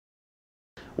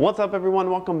What's up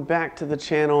everyone, welcome back to the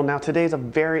channel. Now today's a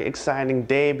very exciting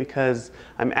day because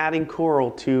I'm adding coral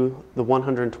to the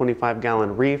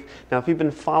 125-gallon reef. Now if you've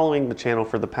been following the channel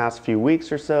for the past few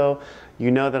weeks or so,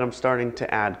 you know that I'm starting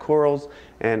to add corals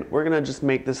and we're gonna just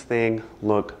make this thing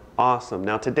look awesome.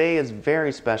 Now today is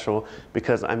very special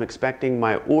because I'm expecting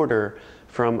my order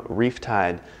from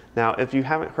LiQWYD. Now if you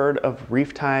haven't heard of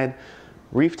LiQWYD,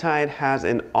 LiQWYD has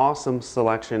an awesome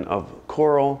selection of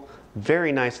coral,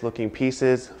 very nice looking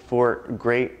pieces for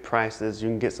great prices. You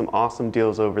can get some awesome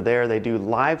deals over there. They do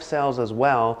live sales as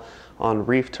well on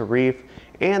Reef to Reef,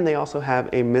 and they also have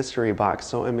a mystery box.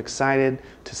 So I'm excited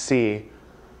to see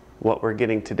what we're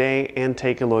getting today and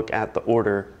take a look at the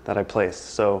order that I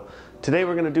placed. So today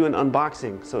we're gonna do an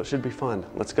unboxing, so it should be fun.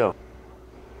 Let's go.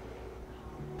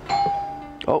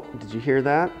 Oh, did you hear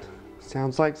that?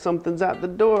 Sounds like something's at the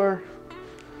door.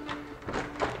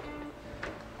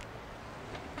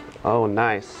 Oh,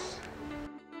 nice.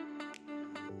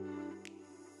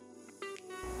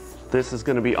 This is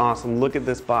gonna be awesome. Look at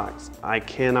this box. I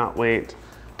cannot wait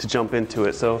to jump into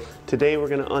it. So today we're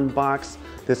gonna unbox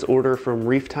this order from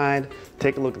LiQWYD,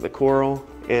 take a look at the coral,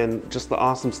 and just the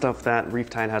awesome stuff that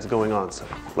LiQWYD has going on. So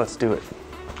let's do it.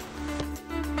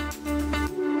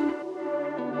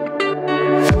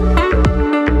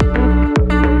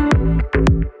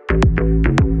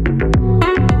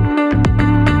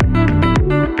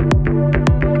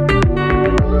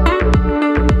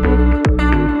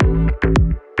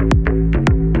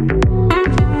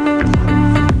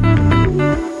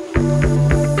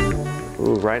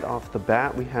 Right off the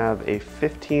bat, we have a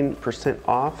 15%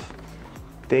 off.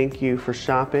 Thank you for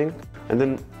shopping. And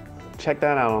then check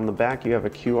that out. On the back, you have a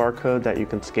QR code that you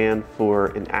can scan for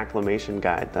an acclimation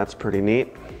guide. That's pretty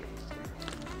neat.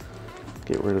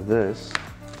 Get rid of this.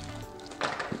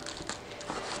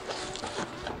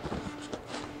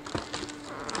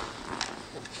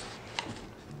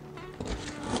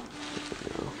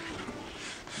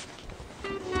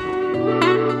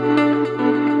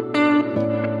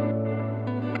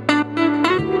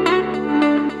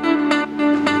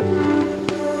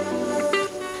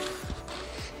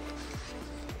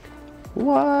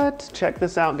 What? Check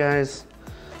this out, guys.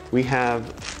 We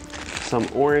have some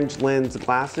orange lens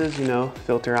glasses, you know,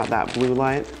 filter out that blue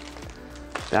light.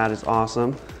 That is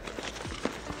awesome.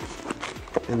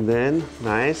 And then,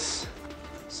 nice,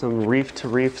 some Reef to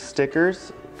Reef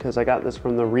stickers, because I got this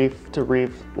from the Reef to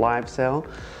Reef live sale.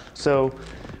 So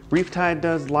LiQWYD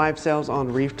does live sales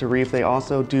on Reef to Reef. They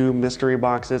also do mystery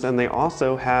boxes, and they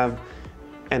also have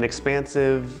an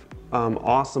expansive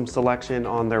awesome selection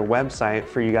on their website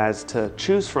for you guys to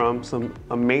choose from. Some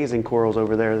amazing corals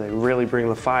over there. They really bring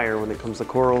the fire when it comes to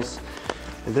corals.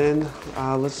 And then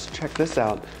let's check this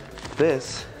out.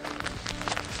 This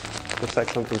looks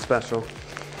like something special.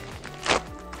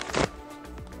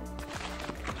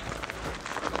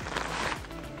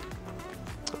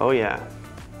 Oh yeah.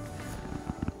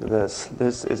 Look at this.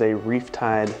 This is a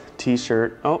LiQWYD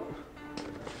t-shirt. Oh,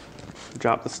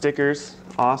 drop the stickers.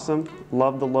 Awesome.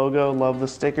 Love the logo, love the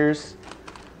stickers.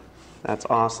 That's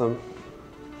awesome.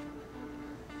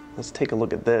 Let's take a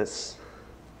look at this.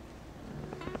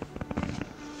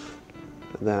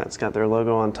 That's got their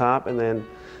logo on top, and then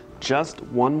just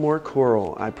one more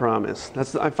coral, I promise.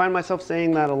 I find myself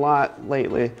saying that a lot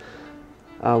lately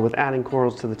with adding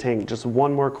corals to the tank. Just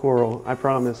one more coral, I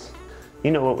promise.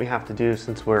 You know what we have to do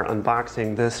since we're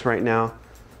unboxing this right now.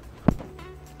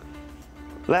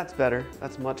 That's better,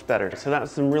 that's much better. So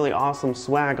that's some really awesome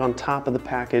swag on top of the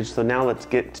package. So now let's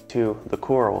get to the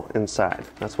coral inside.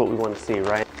 That's what we want to see,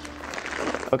 right?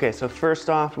 Okay, so first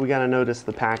off, we gotta notice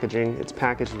the packaging. It's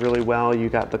packaged really well. You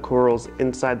got the corals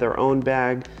inside their own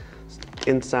bag,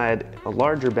 inside a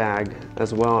larger bag,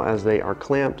 as well as they are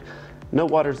clamped. No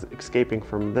water's escaping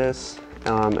from this,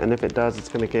 and if it does, it's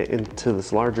gonna get into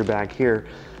this larger bag here.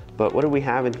 But what do we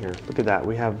have in here? Look at that.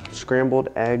 We have scrambled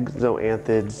egg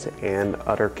zoanthids and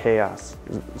utter chaos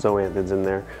zoanthids in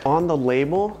there. On the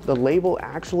label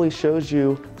actually shows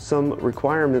you some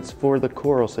requirements for the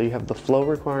coral. So you have the flow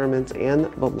requirements and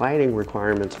the lighting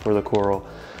requirements for the coral.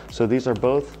 So these are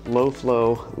both low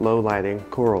flow, low lighting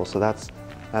corals. So that's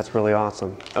really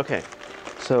awesome. Okay,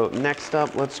 so next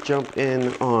up, let's jump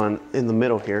in the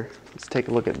middle here. Let's take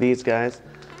a look at these guys.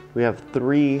 We have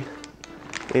three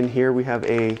in here. We have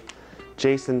a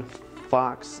Jason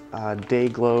Fox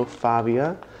Dayglow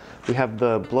Favia. We have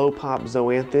the Blow Pop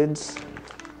Zoanthids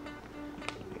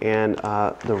and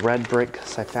the Red Brick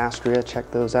Cyphastria. Check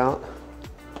those out.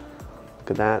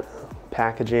 Look at that.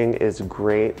 Packaging is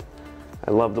great.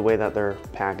 I love the way that they're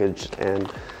packaged,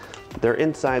 and they're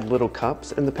inside little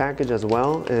cups in the package as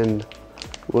well. And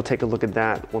We'll take a look at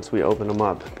that once we open them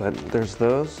up, but there's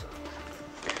those.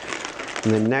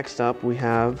 And then next up we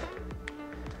have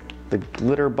the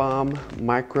Glitter Bomb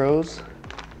Micros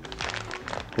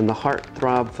and the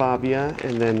Heartthrob Fabia,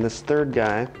 and then this third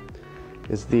guy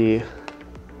is the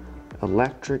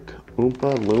Electric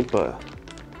Oompa Loompa.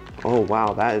 Oh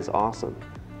wow, that is awesome.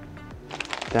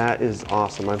 That is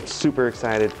awesome. I'm super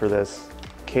excited for this.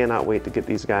 Cannot wait to get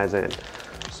these guys in.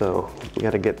 So we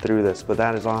got to get through this, but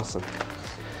that is awesome.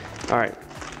 All right,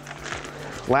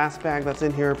 last bag that's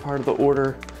in here, part of the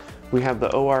order, we have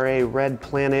the ORA Red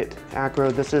Planet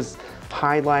Acro. This is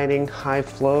highlighting, high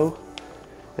flow.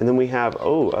 And then we have,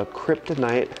 oh, a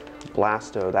Kryptonite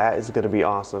Blasto. That is gonna be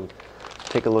awesome.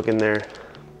 Take a look in there.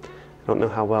 I don't know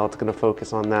how well it's gonna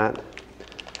focus on that.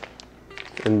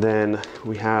 And then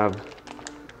we have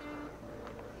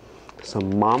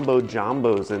some Mambo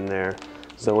Jombos in there.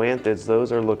 Zoanthids,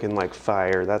 those are looking like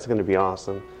fire. That's gonna be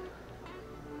awesome.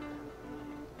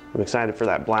 I'm excited for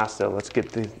that Blasto.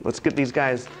 Let's get these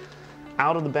guys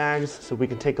out of the bags so we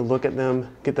can take a look at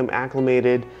them, get them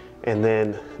acclimated, and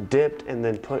then dipped and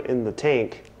then put in the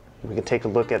tank. We can take a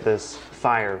look at this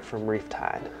fire from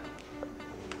ReefTide.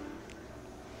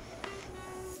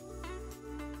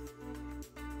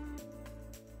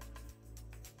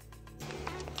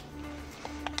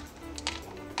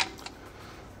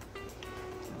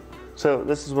 So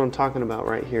this is what I'm talking about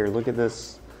right here. Look at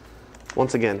this.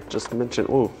 Once again, just mention,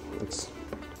 oh, it's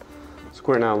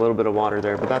squirting out a little bit of water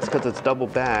there, but that's because it's double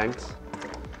bagged.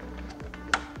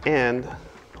 And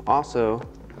also,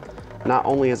 not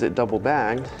only is it double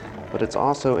bagged, but it's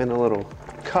also in a little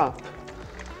cup.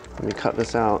 Let me cut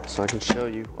this out so I can show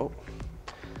you. Oh,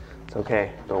 it's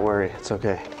okay, don't worry, it's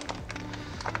okay.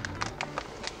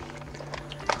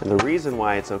 And the reason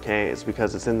why it's okay is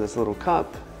because it's in this little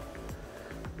cup,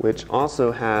 which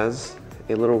also has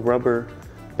a little rubber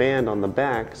band on the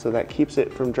back, so that keeps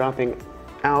it from dropping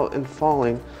out and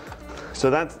falling. So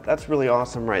that's really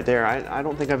awesome right there. I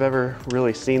don't think I've ever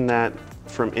really seen that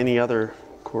from any other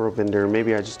coral vendor.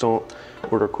 Maybe I just don't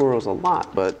order corals a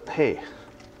lot, but hey,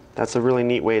 that's a really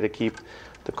neat way to keep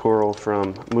the coral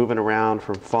from moving around,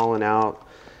 from falling out,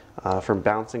 from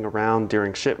bouncing around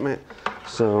during shipment.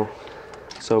 So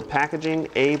packaging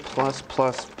A++++,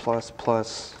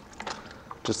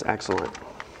 just excellent.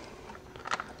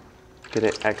 Get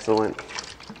it excellent.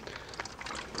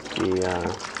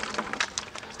 The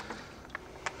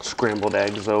scrambled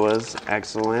egg zoas,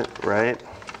 excellent, right?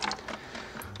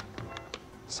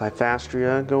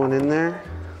 Cyphastria going in there.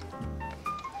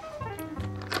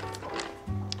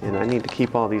 And I need to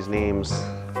keep all these names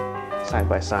side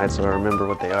by side so I remember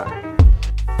what they are.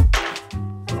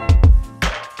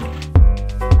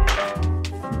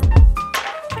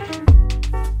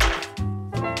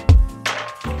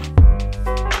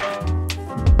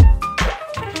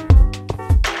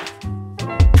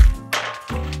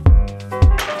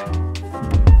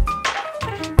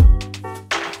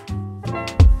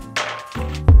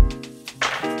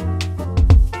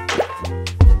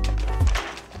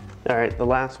 All right, the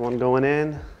last one going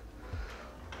in,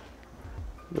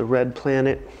 the Red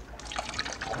Planet.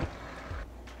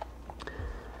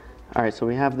 All right, so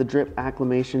we have the drip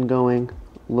acclimation going.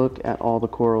 Look at all the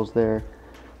corals there.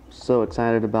 So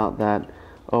excited about that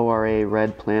ORA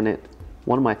Red Planet.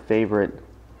 One of my favorite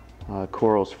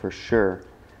corals for sure.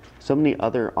 So many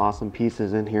other awesome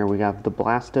pieces in here. We have the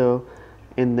Blasto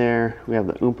in there. We have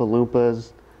the Oompa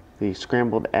Loompas, the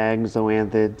scrambled egg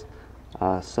zoanthids.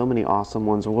 So many awesome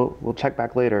ones. We'll check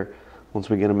back later once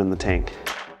we get them in the tank.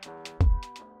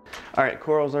 All right,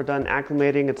 corals are done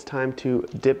acclimating. It's time to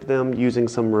dip them using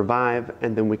some Revive,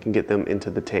 and then we can get them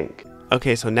into the tank.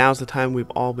 Okay, so now's the time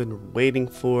we've all been waiting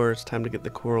for. It's time to get the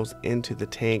corals into the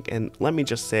tank, and let me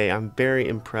just say, I'm very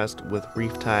impressed with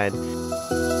ReefTide.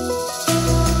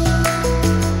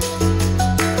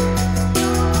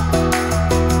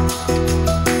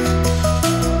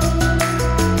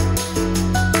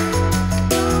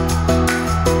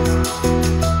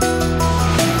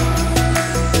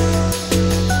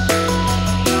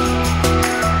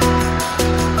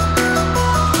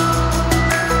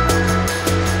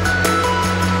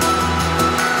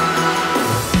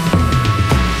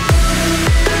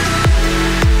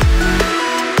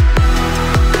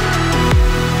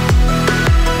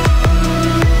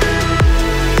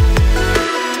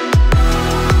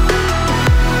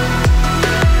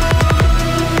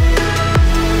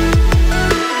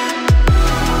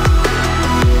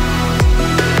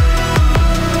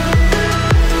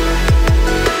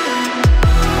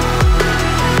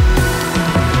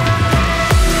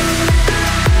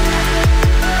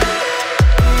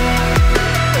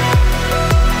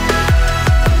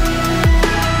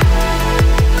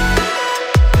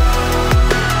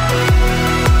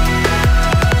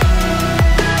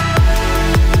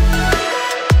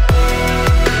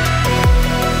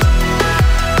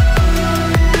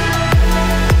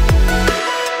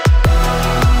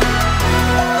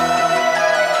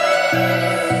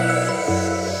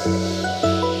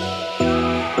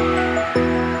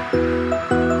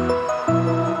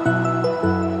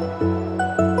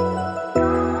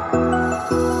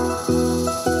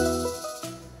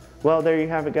 Well, there you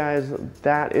have it, guys.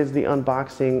 That is the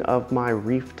unboxing of my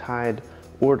ReefTide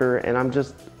order, and I'm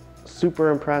just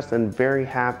super impressed and very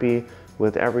happy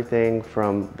with everything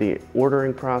from the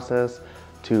ordering process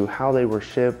to how they were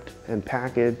shipped and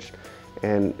packaged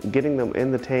and getting them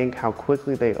in the tank, how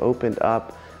quickly they opened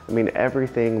up. I mean,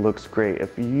 everything looks great.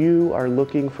 If you are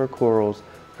looking for corals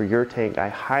for your tank, I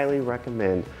highly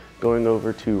recommend going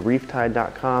over to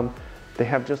reeftide.com. They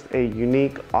have just a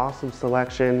unique, awesome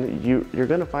selection. You're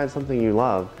gonna find something you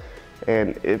love.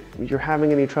 And if you're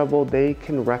having any trouble, they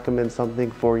can recommend something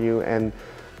for you. And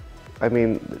I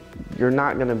mean, you're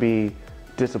not gonna be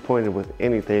disappointed with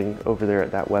anything over there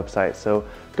at that website. So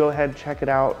go ahead, check it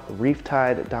out,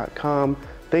 reeftide.com.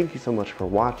 Thank you so much for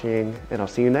watching, and I'll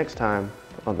see you next time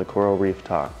on the Coral Reef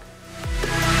Talk.